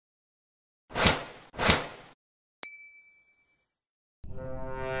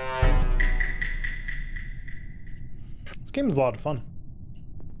This game is a lot of fun.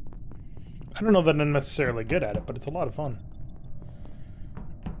 I don't know that I'm necessarily good at it, but it's a lot of fun.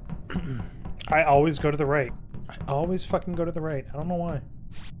 I always go to the right. I always fucking go to the right. I don't know why.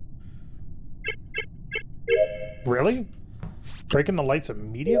 Really? Breaking the lights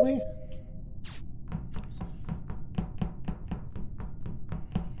immediately?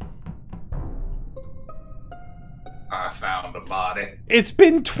 I found a body. It's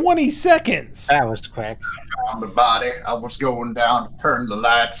been 20 seconds! That was quick. I found a body. I was going down to turn the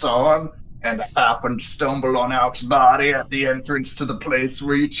lights on, and I happened to stumble on Al's body at the entrance to the place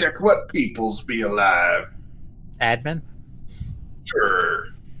where you check what peoples be alive. Admin? Sure.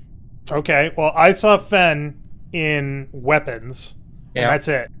 Okay, well, I saw Fen in weapons, Yeah. and that's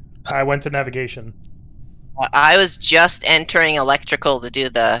it. I went to navigation. I was just entering electrical to do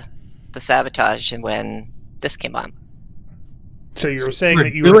the sabotage, and when this came on. So you were saying We're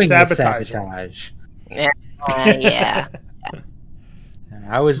that you were doing the sabotaging. sabotage. Yeah.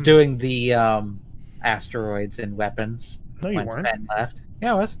 I was doing the asteroids and weapons. No, you when weren't. Ben left.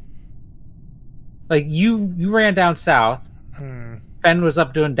 Yeah, I was. Like you ran down south. Ben was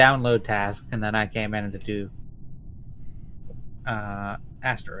up doing download tasks, and then I came in to do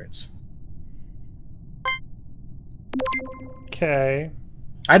asteroids. Okay.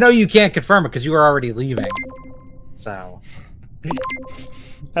 I know you can't confirm it because you were already leaving. So.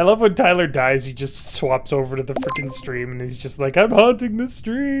 I love when Tyler dies, he just swaps over to the freaking stream and he's just like, I'm haunting the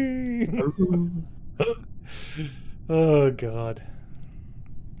stream! Oh, God.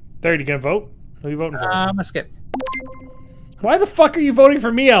 Third, you gonna vote? Who are you voting for? I'm gonna skip. Why the fuck are you voting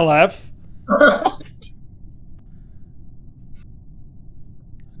for me, LF? Am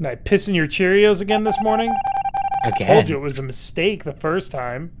I pissing your Cheerios again this morning? Again. Told you it was a mistake the first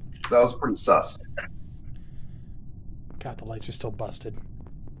time. That was pretty sus. God, the lights are still busted.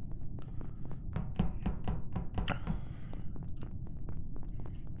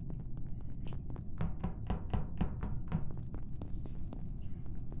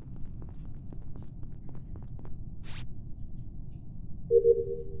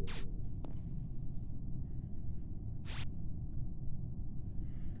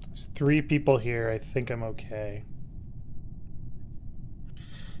 There's 3 people here. I think I'm okay.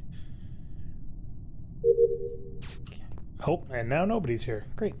 Oh, and now nobody's here.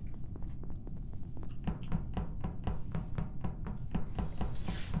 Great.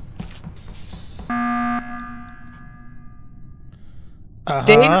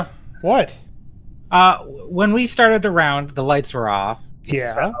 Dave? What? When we started the round, the lights were off.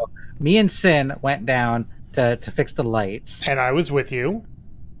 Yeah. So me and Sin went down to fix the lights. And I was with you.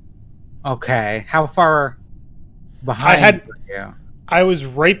 Okay. How far behind were you? I was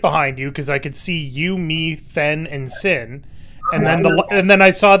right behind you because I could see you, me, Fen, and Sin. And then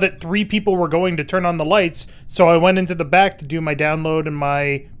I saw that 3 people were going to turn on the lights, so I went into the back to do my download and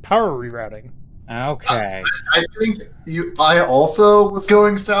my power rerouting. Okay. I think I also was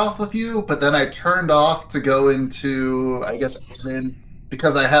going south with you, but then I turned off to go into, I guess, admin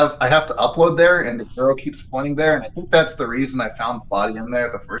because I have to upload there, and the arrow keeps pointing there, and I think that's the reason I found the body in there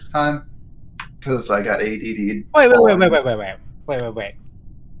the first time because I got ADD. Wait.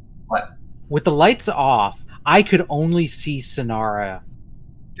 What? With the lights off, I could only see Sinarra.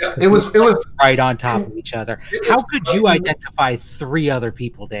 Yeah, it was right on top of each other. How could you identify 3 other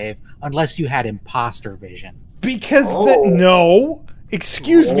people, Dave, unless you had imposter vision? Because no.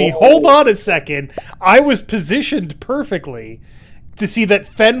 Excuse me. Hold on a second. I was positioned perfectly to see that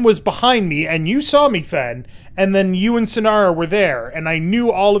Fen was behind me, and you saw me, Fen, and then you and Sinara were there, and I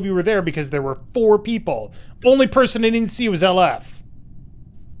knew all of you were there because there were 4 people. Only person I didn't see was LF.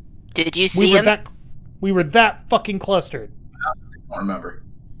 Did you see him? We were that fucking clustered. I don't remember.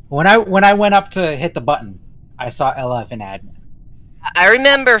 When I went up to hit the button, I saw LF and admin. I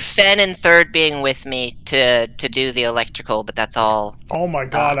remember Fen and Third being with me to do the electrical, but that's all. Oh my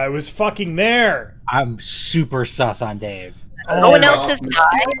god, I was fucking there! I'm super sus on Dave. No one else has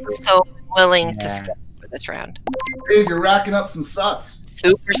died, so I'm willing to skip for this round. Dave, you're racking up some sus.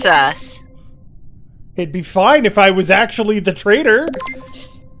 Super sus. It'd be fine if I was actually the traitor.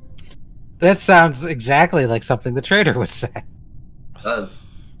 That sounds exactly like something the traitor would say. It does.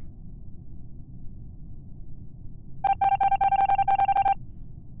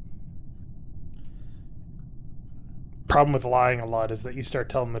 Problem with lying a lot is that you start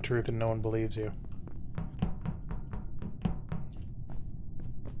telling the truth and no one believes you.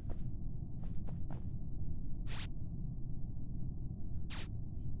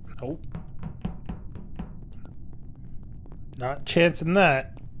 Nope. Not chancing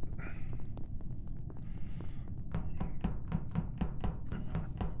that.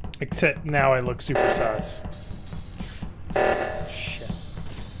 Except now I look super sus. Shit.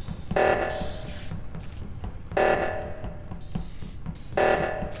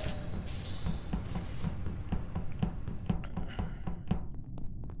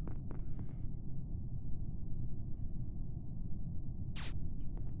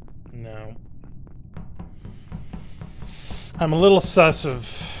 No. I'm a little sus of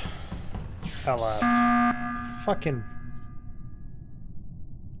LF. Fucking.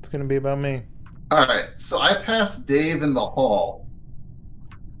 It's gonna be about me. Alright, so I passed Dave in the hall.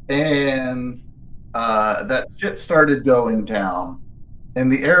 And that shit started going down.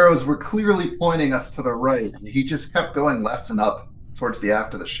 And the arrows were clearly pointing us to the right. And he just kept going left and up towards the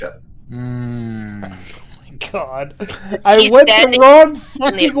aft of the ship. Mm. Oh my god. I went the wrong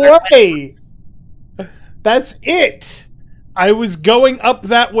fucking way! That's it! I was going up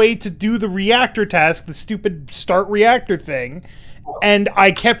that way to do the reactor task, the stupid start reactor thing, and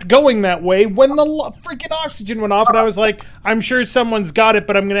I kept going that way when the freaking oxygen went off, and I was like, I'm sure someone's got it,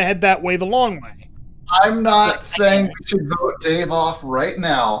 but I'm gonna head that way the long way. I'm not saying we should vote Dave off right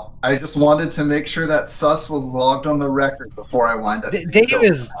now. I just wanted to make sure that sus was logged on the record before I wind up.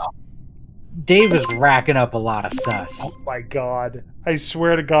 Dave is racking up a lot of sus. Oh my god. I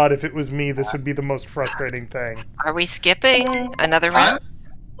swear to god, if it was me, this would be the most frustrating thing. Are we skipping another round? I'm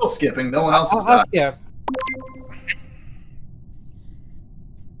still skipping. No one else is done. Yeah.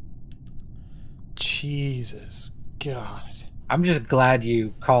 Jesus God. I'm just glad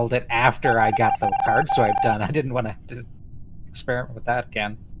you called it after I got the card swipe done. I didn't want to experiment with that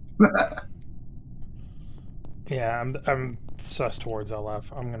again. Yeah, I'm sus towards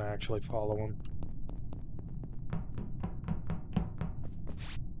LF. I'm gonna actually follow him.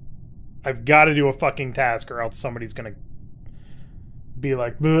 I've got to do a fucking task, or else somebody's gonna be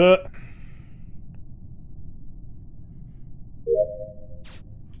like, bleh.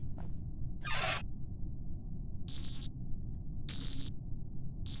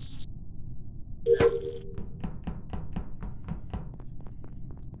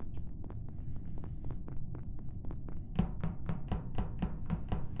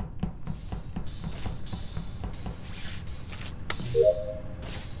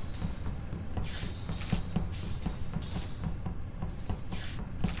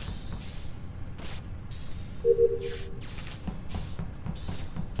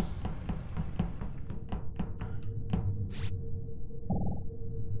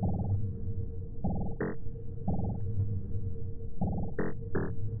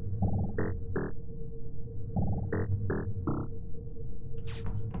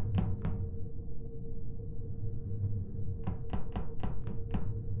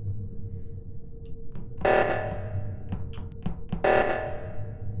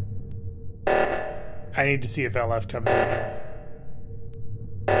 I need to see if LF comes in here.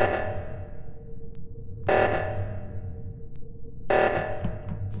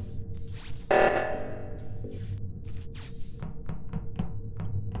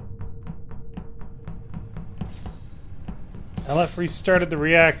 LF restarted the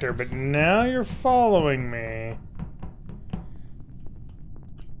reactor, but now you're following me.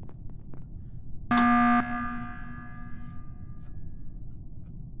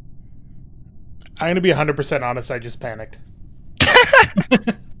 I'm gonna be 100% honest, I just panicked.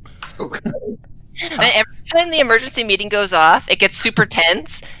 Okay. Every time the emergency meeting goes off, it gets super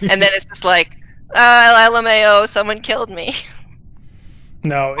tense, and then it's just like, LMAO, someone killed me.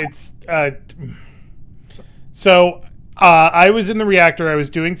 No, it's, So, I was in the reactor, I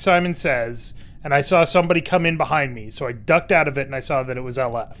was doing Simon Says, and I saw somebody come in behind me, so I ducked out of it and I saw that it was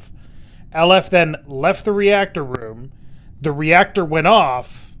LF. LF then left the reactor room, the reactor went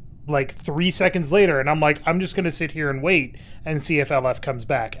off, like 3 seconds later, and I'm like, I'm just going to sit here and wait and see if LF comes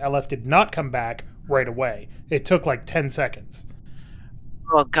back. LF did not come back right away. It took like 10 seconds.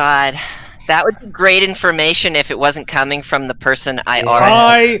 Oh god. That would be great information if it wasn't coming from the person I already...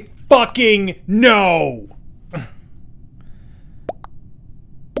 I fucking know!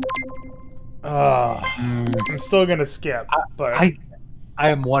 I'm still going to skip, but... I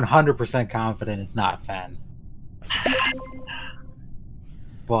am 100% confident it's not Fen.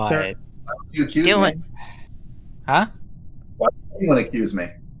 But You accuse me? Huh? Why do you want to accuse me?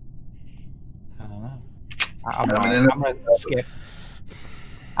 I don't know. I'm gonna skip.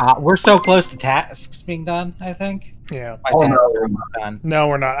 We're so close to tasks being done, I think. Yeah. My tasks are almost done. No,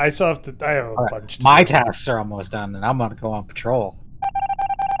 we're not. I still have to. I have a bunch to My do. tasks are almost done, and I'm gonna go on patrol.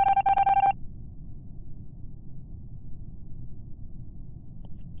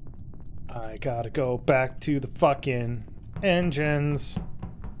 I gotta go back to the fucking engines.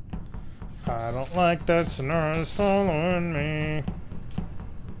 I don't like that Sinarra's following me.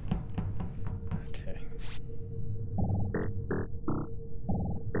 Okay.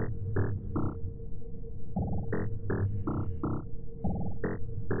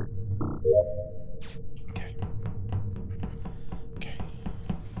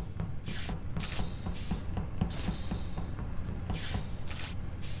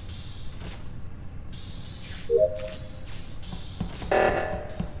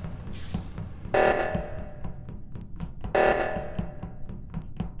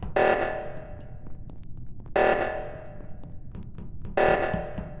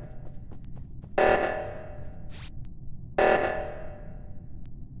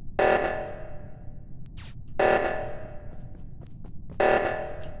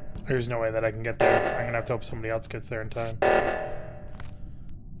 There's no way that I can get there. I'm gonna have to hope somebody else gets there in time.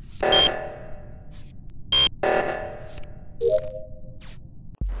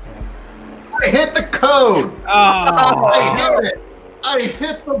 I hit the code! Oh. I hit it! I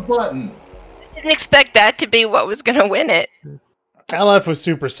hit the button! I didn't expect that to be what was gonna win it. LF was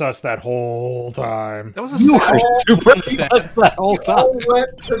super sus that whole time. That was a Super that whole time. I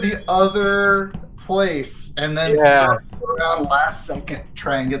went to the other place and then circled around last second to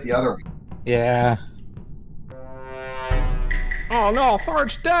try and get the other one. Yeah. Oh no,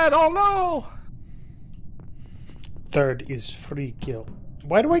 Third's dead. Oh no. Third is free kill.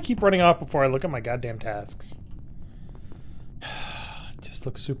 Why do I keep running off before I look at my goddamn tasks? Just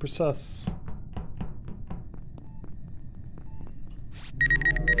looks super sus.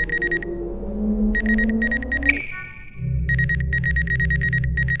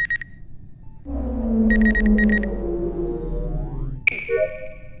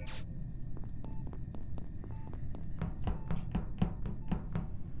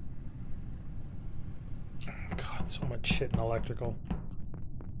 God, so much shit in electrical.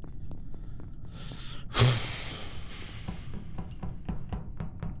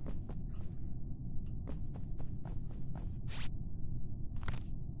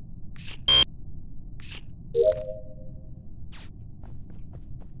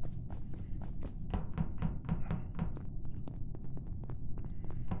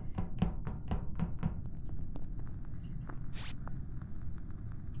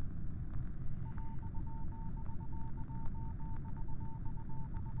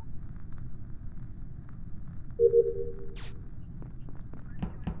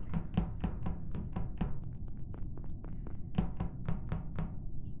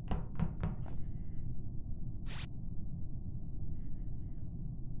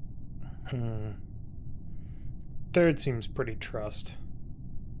 Third seems pretty trust.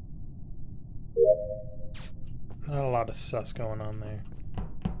 Not a lot of sus going on there.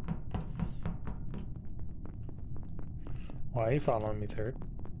 Why are you following me, Third?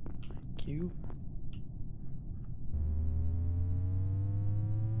 Thank you.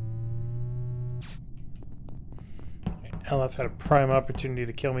 LF had a prime opportunity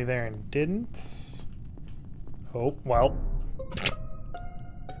to kill me there and didn't. Oh, well.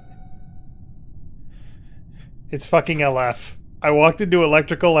 It's fucking LF. I walked into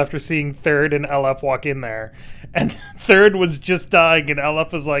electrical after seeing Third and LF walk in there. And Third was just dying and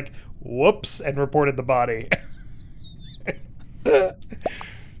LF was like, whoops, and reported the body. What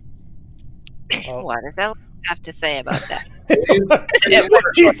does that have to say about that?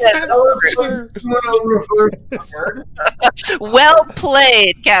 Well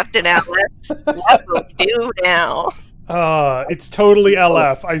played, Captain Outlet. What will we do now? It's totally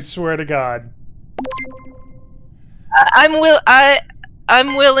LF, I swear to God. I'm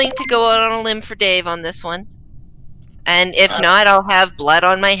willing to go out on a limb for Dave on this one. And if not, I'll have blood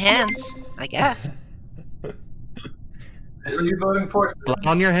on my hands, I guess. Who are you voting for? Blood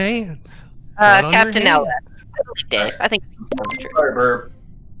on your hands. Captain Outlet. I believe Dave. I think that's true. Sorry, Burb.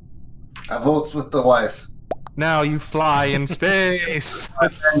 I votes with the wife. Now you fly in space. I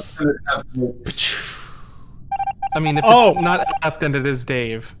mean, if it's not left, then it is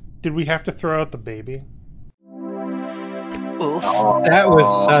Dave. Did we have to throw out the baby? Oof. That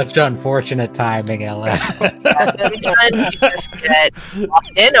was such unfortunate timing, LF. You just get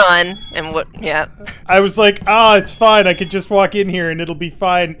walked in on, and what? Yeah. I was like, it's fine. I could just walk in here and it'll be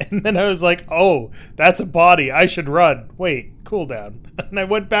fine. And then I was like, oh, that's a body. I should run. Wait, cool down. And I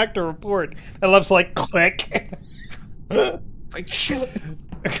went back to report. And Love's like, click. It's like, shit.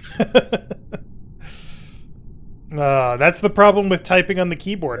 That's the problem with typing on the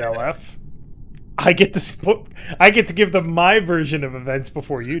keyboard, LF. I get to give them my version of events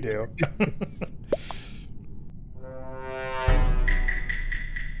before you do.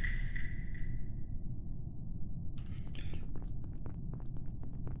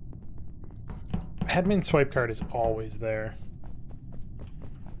 Admin swipe card is always there.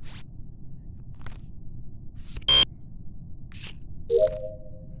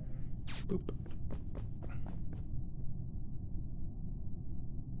 Boop.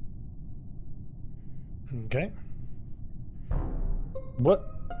 Okay. What?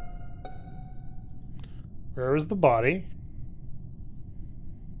 Where was the body?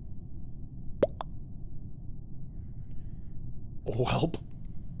 Welp.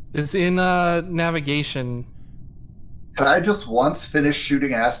 It's in navigation. Could I just once finish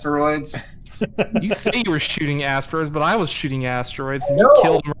shooting asteroids? You say you were shooting asteroids, but I was shooting asteroids, and No. you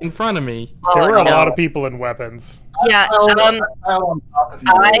killed them right in front of me. There were a no. lot of people in weapons. Yeah, I was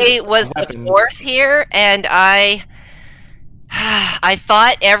the Weapons. fourth here, and I I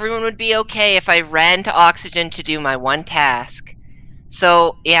thought everyone would be okay if I ran to oxygen to do my one task.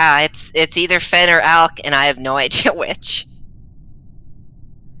 So yeah, it's either Fen or Alk, and I have no idea which.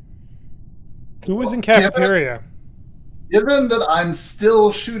 Who was in cafeteria? Given that I'm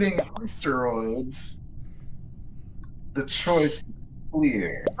still shooting asteroids, the choice is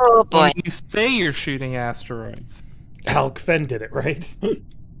clear. Oh boy. When you say you're shooting asteroids. Alk Fen did it, right?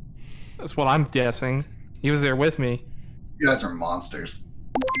 That's what I'm guessing. He was there with me. You guys are monsters.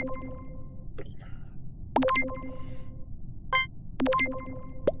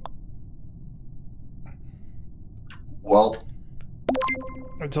 Well,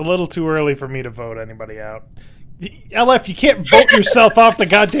 It's a little too early for me to vote anybody out. LF, you can't vote yourself off the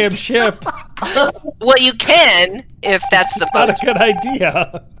goddamn ship. Well, you can if that's the It's not a good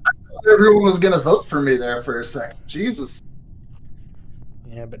idea. everyone was gonna vote for me there for a second. Jesus.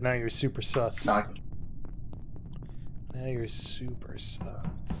 Yeah, but now you're super sus. No, Now you're super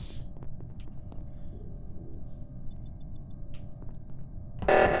sus.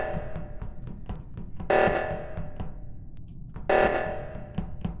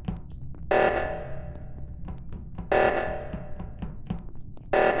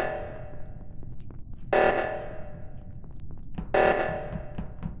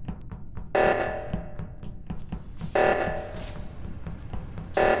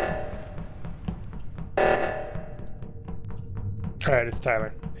 Alright, it's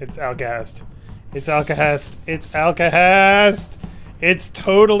Tyler. It's Alcahast. It's Alcahast. It's Alcahast. It's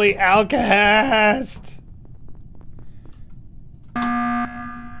totally Alcahast.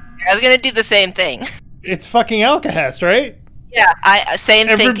 I was gonna do the same thing. It's fucking Alcahast, right? Yeah, same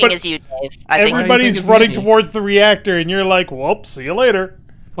thinking Everybody- as you, Dave. I think Everybody's it's running me? towards the reactor, and you're like, well, see you later.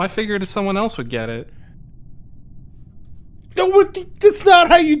 Well, I figured if someone else would get it. No, that's not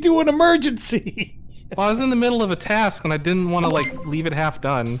how you do an emergency. Well, I was in the middle of a task and I didn't want to like leave it half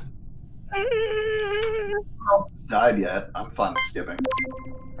done. no one else has died yet. I'm fine with skipping.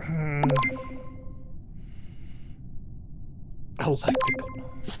 Electrical.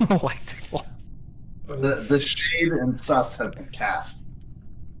 Electrical. The shade and sus have been cast.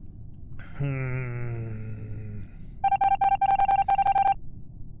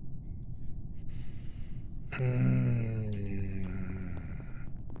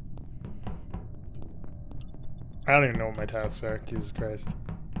 I don't even know what my tasks are. Jesus Christ.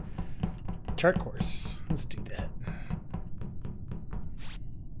 Chart course. Let's do that.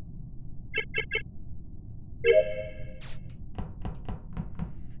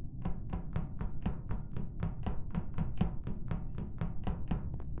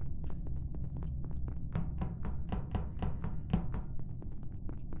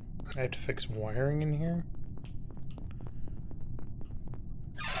 I have to fix wiring in here.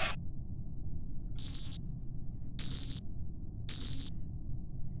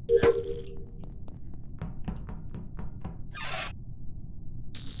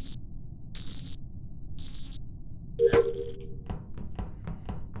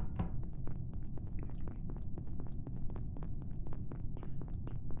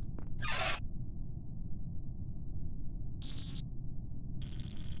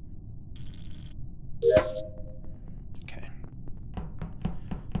 Okay.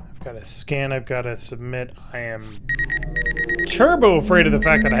 I've got to scan, I've got to submit. I am turbo afraid of the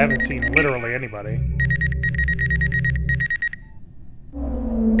fact that I haven't seen literally anybody.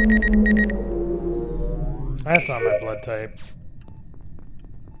 That's not my blood type.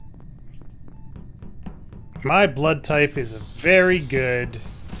 My blood type is a very good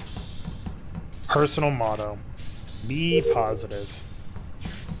personal motto. Be positive.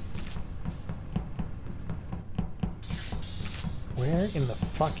 Where in the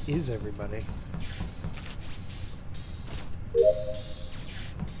fuck is everybody?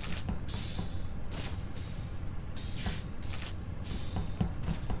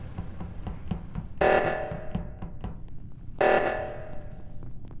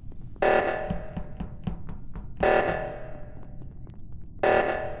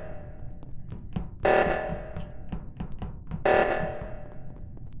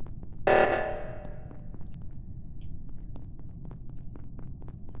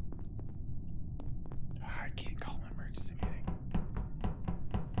 I can't call an emergency meeting.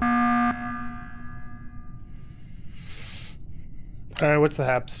 Alright, what's the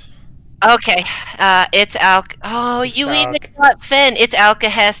haps? Okay, it's Alk. Oh, It's you Alk. even got Fen. It's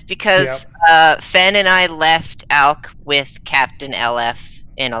Alcahest because Fen and I left Alk with Captain LF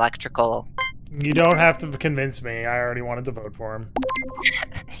in electrical. You don't have to convince me. I already wanted to vote for him.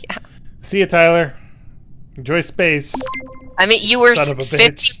 Yeah. See ya, Tyler. Enjoy space. I mean, you were Son of a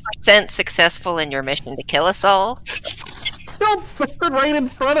bitch. 50% successful in your mission to kill us all. killed third right in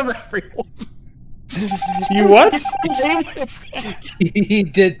front of everyone. You what? He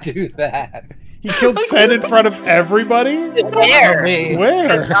did do that. He killed Fen in front of everybody? Where?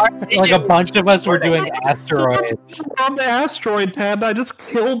 Where? Like a bunch of us were doing asteroids. On the asteroid pad, I just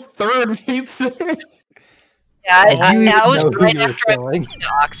killed third right there. Yeah, that was know who right you were after I killing. went to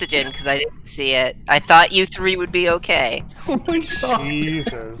oxygen because I didn't see it. I thought you three would be okay. Oh my god.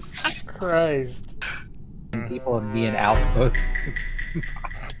 Jesus Christ. People and me and Alf both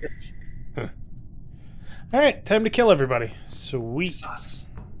imposters. Alright, time to kill everybody. Sweet.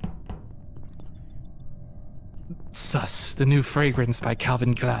 Sus, the new fragrance by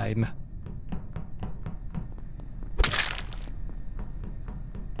Calvin Klein.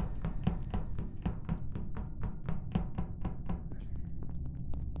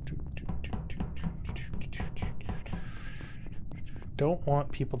 Don't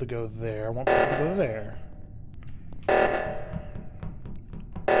want people to go there. I want people to go there.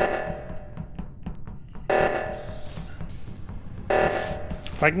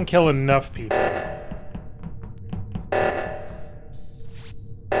 If I can kill enough people.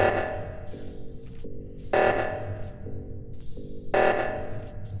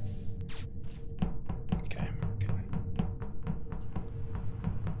 Okay,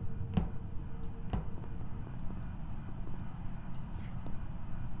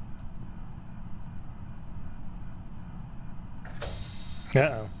 good.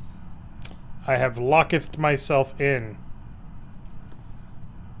 Uh-oh. I have locketh myself in.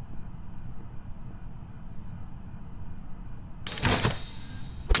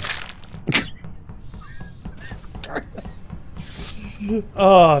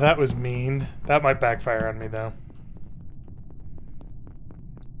 Oh, that was mean. That might backfire on me, though.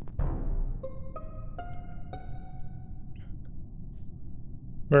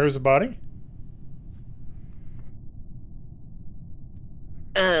 Where is the body?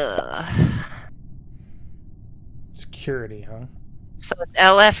 Security, huh? So it's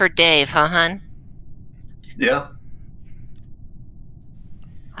LF or Dave, huh, hun? Yeah.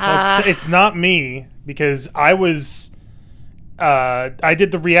 Well, it's not me, because I was... I did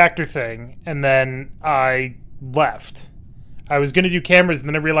the reactor thing, and then I left. I was going to do cameras, and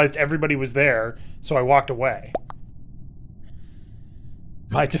then I realized everybody was there, so I walked away.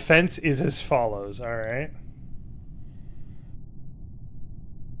 My defense is as follows, alright?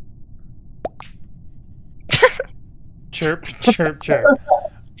 Chirp, chirp, chirp.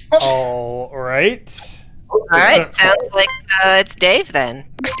 Alright. Alright, sounds like it's Dave then.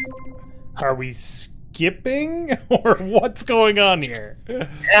 Are we skipping? Or what's going on here?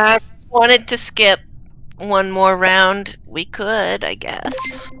 I wanted to skip one more round. We could, I guess.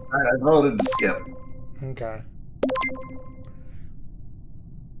 I voted to skip. Okay.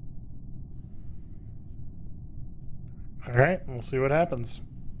 Alright, we'll see what happens.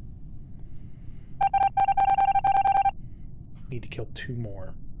 Need to kill 2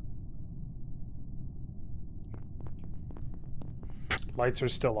 more. Lights are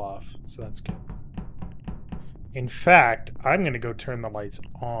still off, so that's good. In fact, I'm going to go turn the lights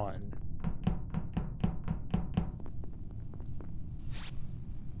on.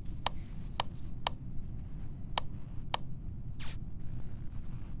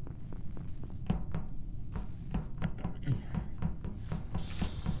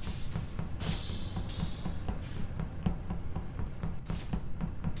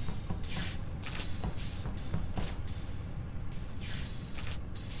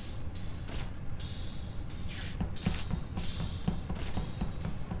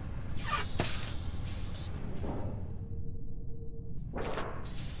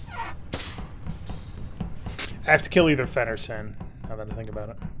 I have to kill either Fen or Sin, now that I think about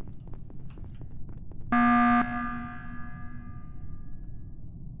it.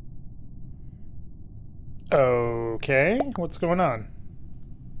 Okay, what's going on?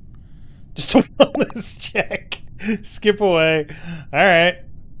 Just a wellness check. Skip away. Alright.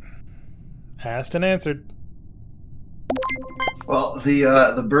 Asked and answered. Well,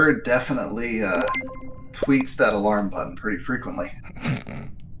 the bird definitely tweaks that alarm button pretty frequently.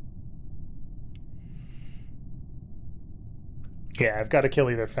 Yeah, I've got to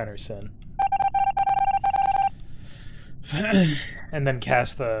kill either Fen or Sin. And then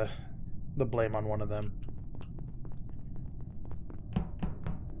cast the blame on one of them.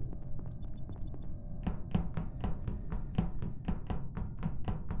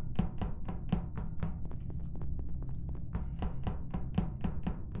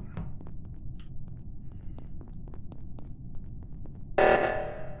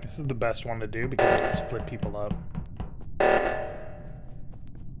 This is the best one to do because it'll split people up.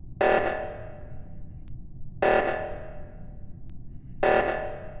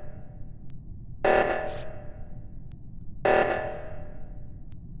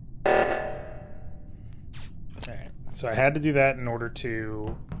 So I had to do that in order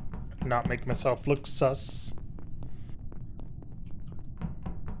to not make myself look sus.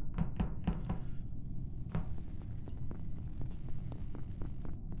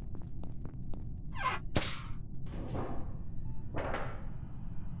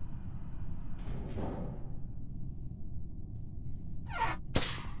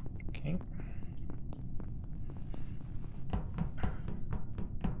 Okay.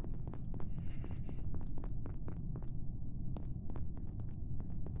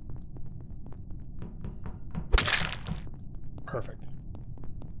 Perfect.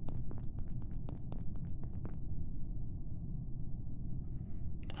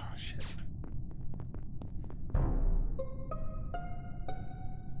 Oh, shit.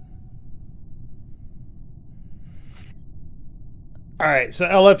 Alright, so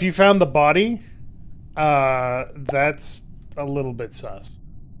LF, you found the body. That's a little bit sus.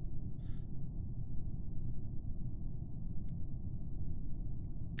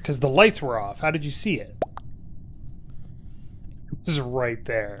 Because the lights were off. How did you see it? Just right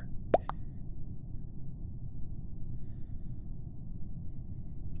there.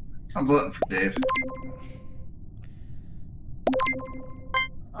 I'm voting for Dave.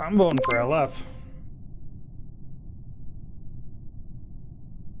 I'm voting for LF.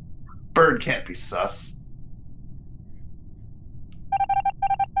 Bird can't be sus.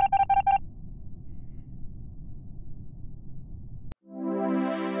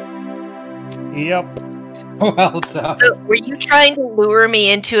 Yep. Well done. So, were you trying to lure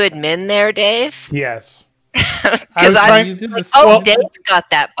me into admin there, Dave? Yes. Because was I'm trying- You did like, the oh, well- Dave's got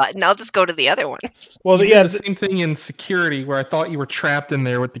that button. I'll just go to the other one. Well, You yeah. did the same thing in security where I thought you were trapped in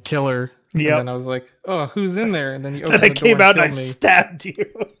there with the killer. Yep. And then I was like, oh, who's in there? And then you Then opened I the door came out and I killed me. stabbed you.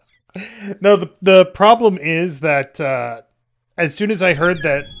 No, the problem is that as soon as I heard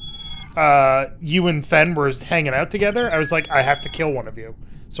that you and Fen were hanging out together, I was like, I have to kill one of you.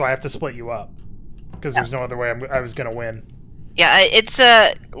 So I have to split you up. Because there's no other way I was going to win. Yeah, it's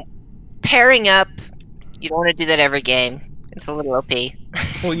pairing up. You don't want to do that every game. It's a little OP.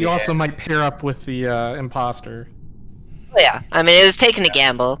 Well, you also might pair up with the imposter. Yeah, I mean, it was taking a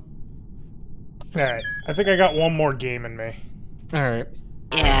gamble. Alright, I think I got one more game in me. All right.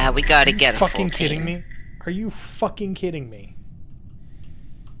 Yeah, we got to get a Fucking full kidding team. me? Are you fucking kidding me?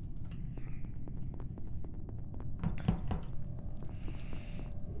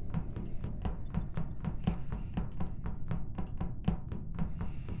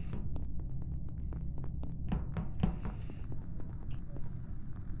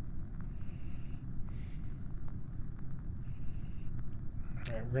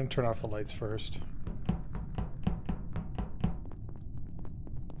 Alright, we're gonna turn off the lights first.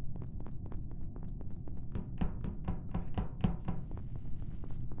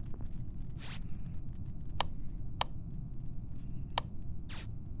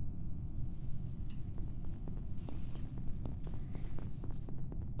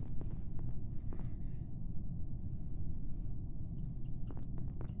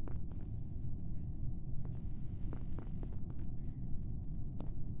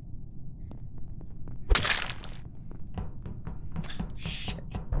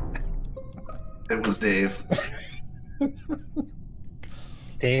 Shit. It was Dave.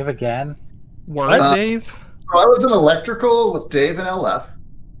 Dave again. Word, Uh, Dave? So I was in electrical with Dave and LF.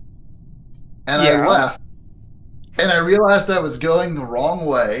 And Yeah. I left. And I realized I was going the wrong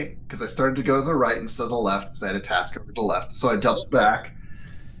way because I started to go to the right instead of the left because I had a task over to the left. So I doubled back.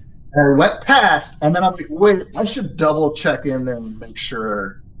 And I went past, and then I'm like, wait, I should double check in there and make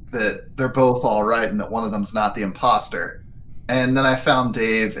sure that they're both all right and that one of them's not the imposter. And then I found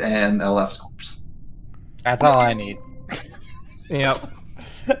Dave and LF's corpse. That's all I need. Yep.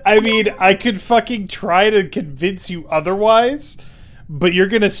 I mean, I could fucking try to convince you otherwise, but you're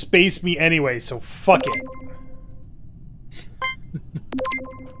gonna space me anyway, so fuck it.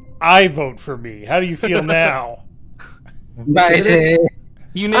 I vote for me. How do you feel now? Bye, Dave.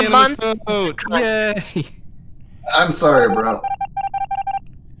 Unanimous month- vote. Yay. I'm sorry, bro.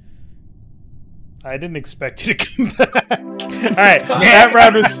 I didn't expect you to come back. All right, that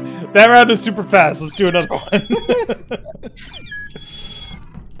round is super fast. Let's do another one.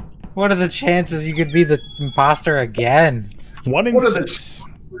 What are the chances you could be the imposter again? 1 in What are the 6.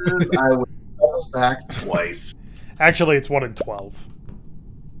 I would double back twice. Actually, it's 1 in 12.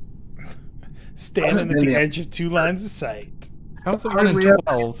 Standing at the edge of 2 lines of sight. How's it 1 in We have-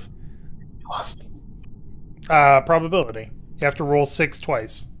 12? Probability. You have to roll 6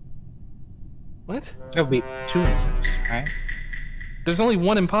 twice. What? It'll be 2 and 6, right? There's only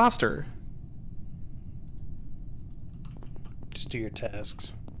one imposter. Just do your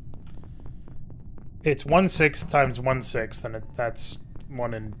tasks. It's 1/6 times 1/6, and that's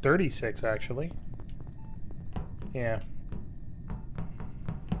 1 in 36, actually. Yeah.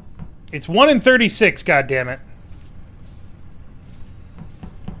 It's 1 in 36, goddammit.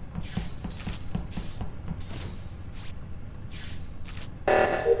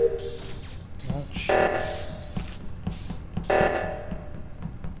 Oh, shit.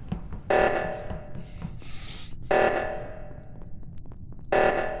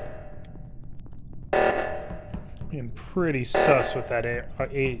 Being pretty sus with that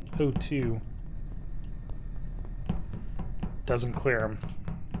 802. Doesn't clear him.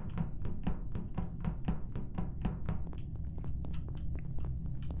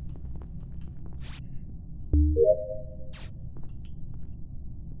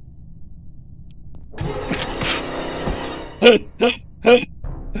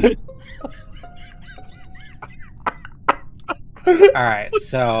 Alright,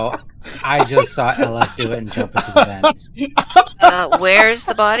 so I just saw LF do it and jump into the vent. Where's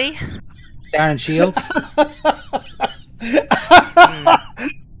the body? Down in Shields?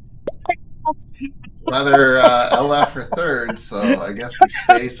 Rather LF or third, so I guess we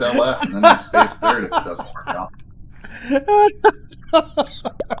space LF and then we space third if it doesn't work out.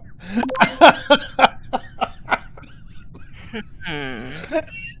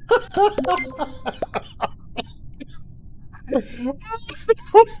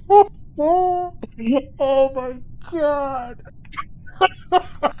 Oh my god.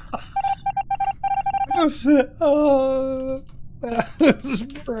 Oh, that was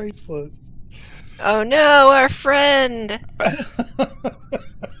priceless. Oh no, our friend!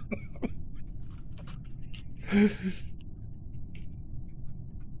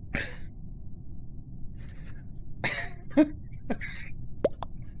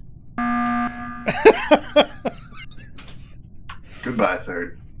 Goodbye,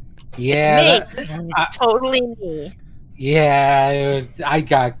 third. Yeah. It's me. Totally me. Yeah, I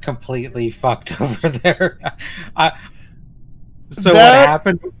got completely fucked over there. So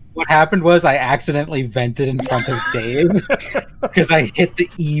what happened was I accidentally vented in front of Dave because I hit the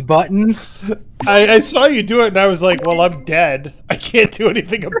E button. I saw you do it and I was like, well, I'm dead. I can't do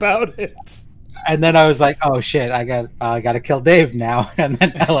anything about it. And then I was like, oh shit, I got to kill Dave now. And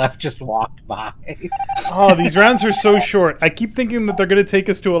then LF just walked by. Oh, these rounds are so short. I keep thinking that they're going to take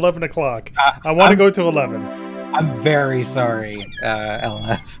us to 11 o'clock. I want to go to 11. I'm very sorry,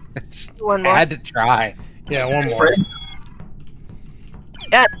 LF. One more. I had to try. Yeah, one more.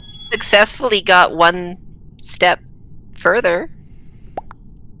 Yeah, successfully got one step further.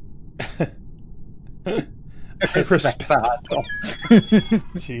 Respect the hustle.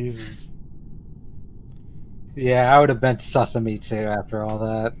 Jesus. Yeah, I would have been Sesame too after all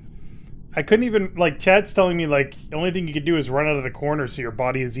that. I couldn't even, like, chat's telling me, like, the only thing you could do is run out of the corner so your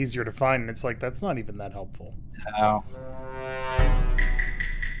body is easier to find, and it's like, that's not even that helpful. No.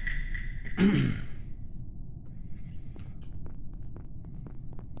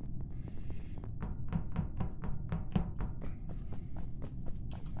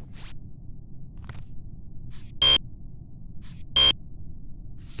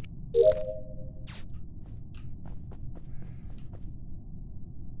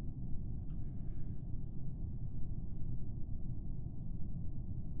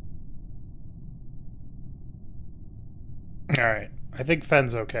 Alright, I think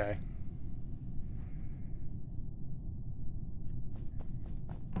Fenn's okay.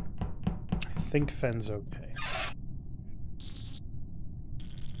 I think Fenn's okay.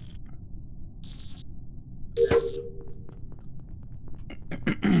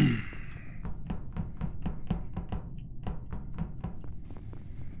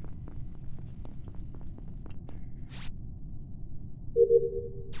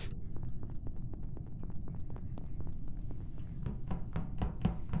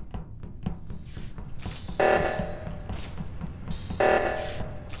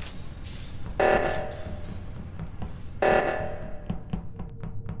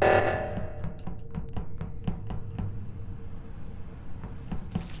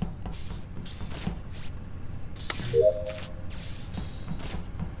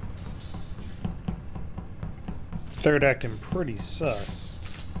 Third acting pretty sus.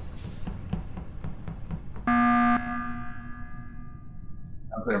 How's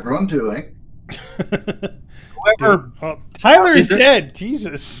everyone doing? Whoever Tyler's dead.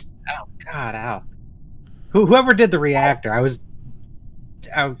 Jesus. Oh God, Al. Whoever did the reactor, I was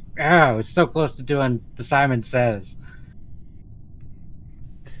so close to doing the Simon Says.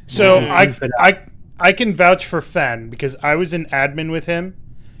 So I can vouch for Fenn because I was in admin with him.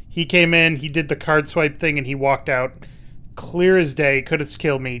 He came in, he did the card swipe thing, and he walked out clear as day. Could have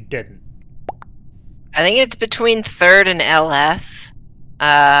killed me, didn't. I think it's between 3rd and LF.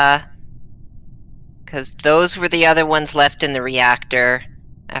 Because those were the other ones left in the reactor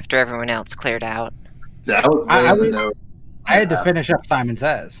after everyone else cleared out. That was way in the note. I had to finish up Simon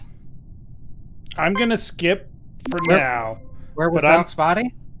Says. I'm gonna skip for now. Where was Elk's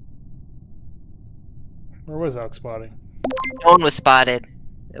body? Where was Elk's body? No one was spotted.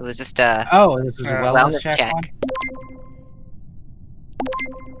 It was just a this was a wellness check. One?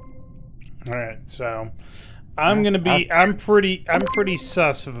 All right, so I'm gonna be. I'm pretty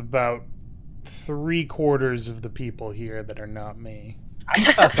sus of about 3/4 of the people here that are not me. I'm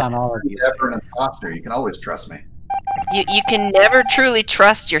sus on all of you. You're never an imposter. You can always trust me. You can never truly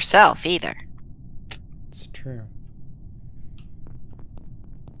trust yourself either. It's true.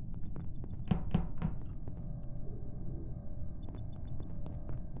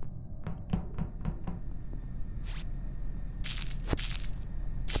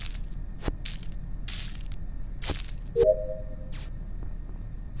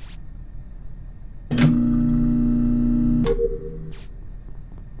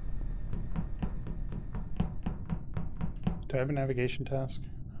 Do I have a navigation task?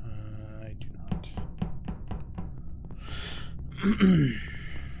 I do not.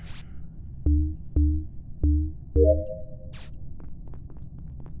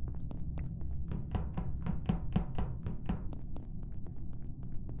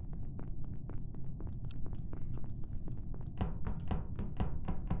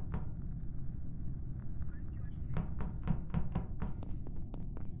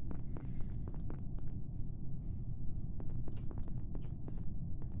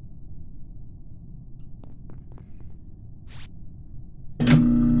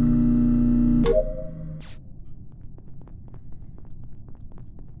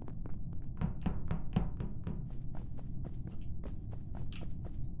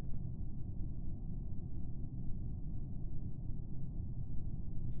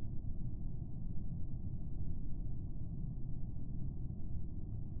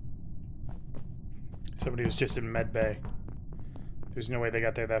 Somebody was just in med bay. There's no way they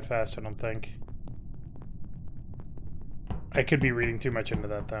got there that fast, I don't think. I could be reading too much into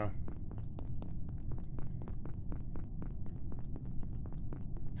that, though.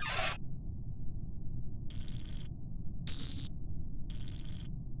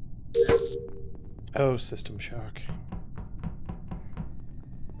 Oh, system shock.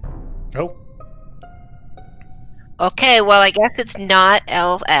 Oh. Okay, well, I guess it's not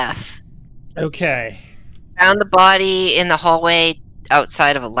LF. Okay. Found the body in the hallway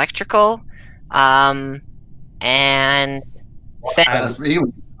outside of electrical. And Finn. That's me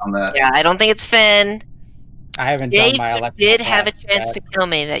on that. Yeah, I don't think it's Finn. I haven't Dave, done my you electrical did have a task chance yet. to kill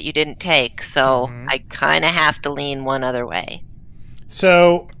me that you didn't take, so I kind of have to lean one other way.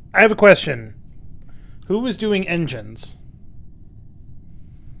 So, I have a question. Who was doing engines?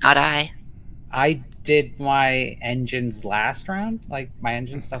 Not I. I did my engines last round, like my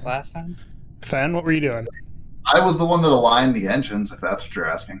engine stuff last time. Fen, what were you doing? I was the one that aligned the engines, if that's what you're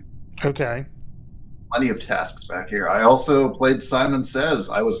asking. Okay. Plenty of tasks back here. I also played Simon Says.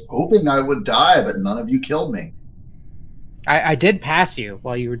 I was hoping I would die, but none of you killed me. I did pass you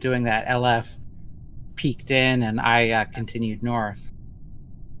while you were doing that. LF peeked in, and I continued north.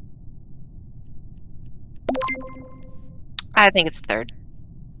 I think it's third.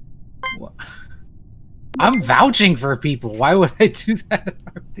 I'm vouching for people. Why would I do that if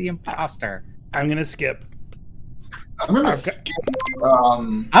I'm the imposter? I'm gonna skip. I'm gonna skip.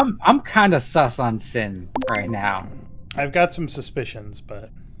 I'm kind of sus on Sin right now. I've got some suspicions, but I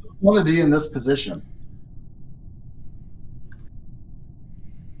want to be in this position.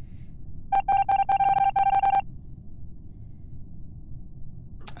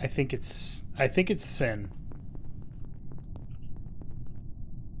 I think it's Sin.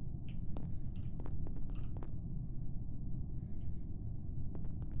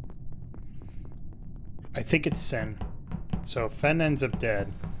 I think it's Sin. So Fen ends up dead.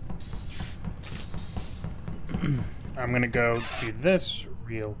 I'm gonna go do this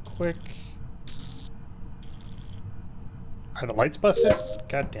real quick. Are the lights busted?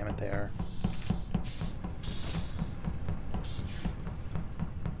 God damn it, they are.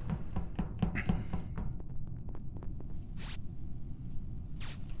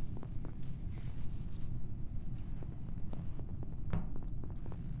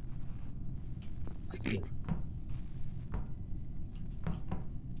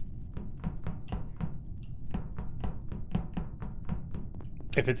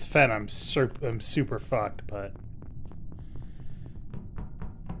 If it's Fen, I'm super fucked, but...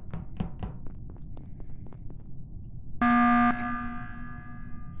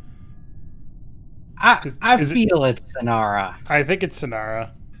 I feel it's Sinarra. I think it's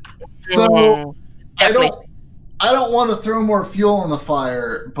Sinarra. So Definitely. I don't want to throw more fuel on the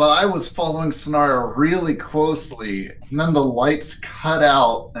fire, but I was following Sinarra really closely, and then the lights cut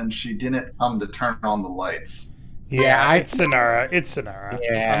out, and she didn't come to turn on the lights. Yeah, it's Sinarra. It's Sinarra.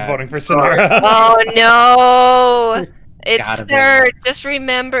 Yeah. I'm voting for Sinarra. Oh no! It's Gotta be. third. Just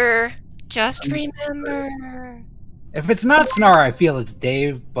remember. Just remember. If it's not Sinarra, I feel it's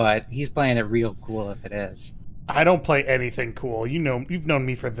Dave, but he's playing it real cool if it is. I don't play anything cool. You've known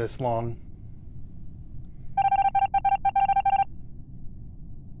me for this long.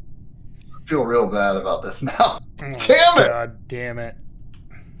 I feel real bad about this now. Oh, Damn it! God damn it.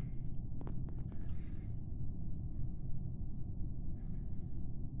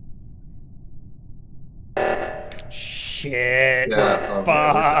 Shit. Yeah,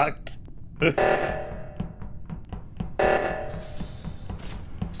 Fucked.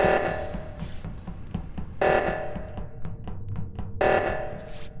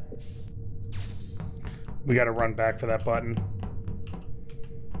 We gotta run back for that button.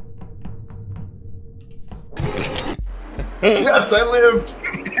 Yes, I lived.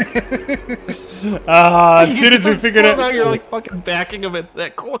 As soon as we figured it, Now you're like fucking backing him at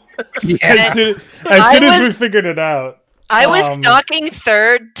that corner. as soon as we figured it out. I was stalking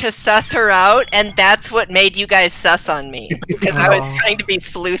third to suss her out, and that's what made you guys suss on me. Because I was trying to be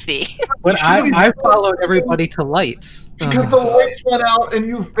sleuthy. But I followed everybody to lights. Because the lights went out and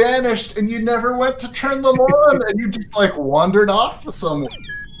you vanished and you never went to turn them on and you just like wandered off somewhere.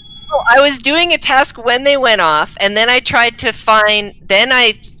 I was doing a task when they went off, and then I tried to find. Then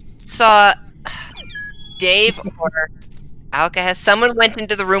I saw Dave or Alka. Someone went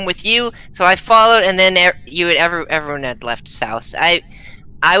into the room with you, so I followed, and then everyone had left south.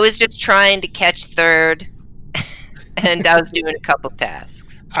 I was just trying to catch third, and I was doing a couple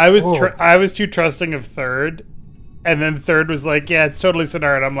tasks. I was too trusting of third, and then third was like, "Yeah, it's totally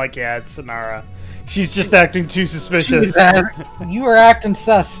Sinarra," and I'm like, "Yeah, it's Sinarra." She's just acting too suspicious. You were acting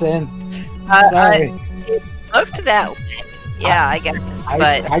sus, Sin. Sorry. It looked that way. Yeah, I guess.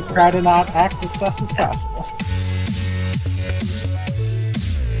 But I try to not act as sus as possible.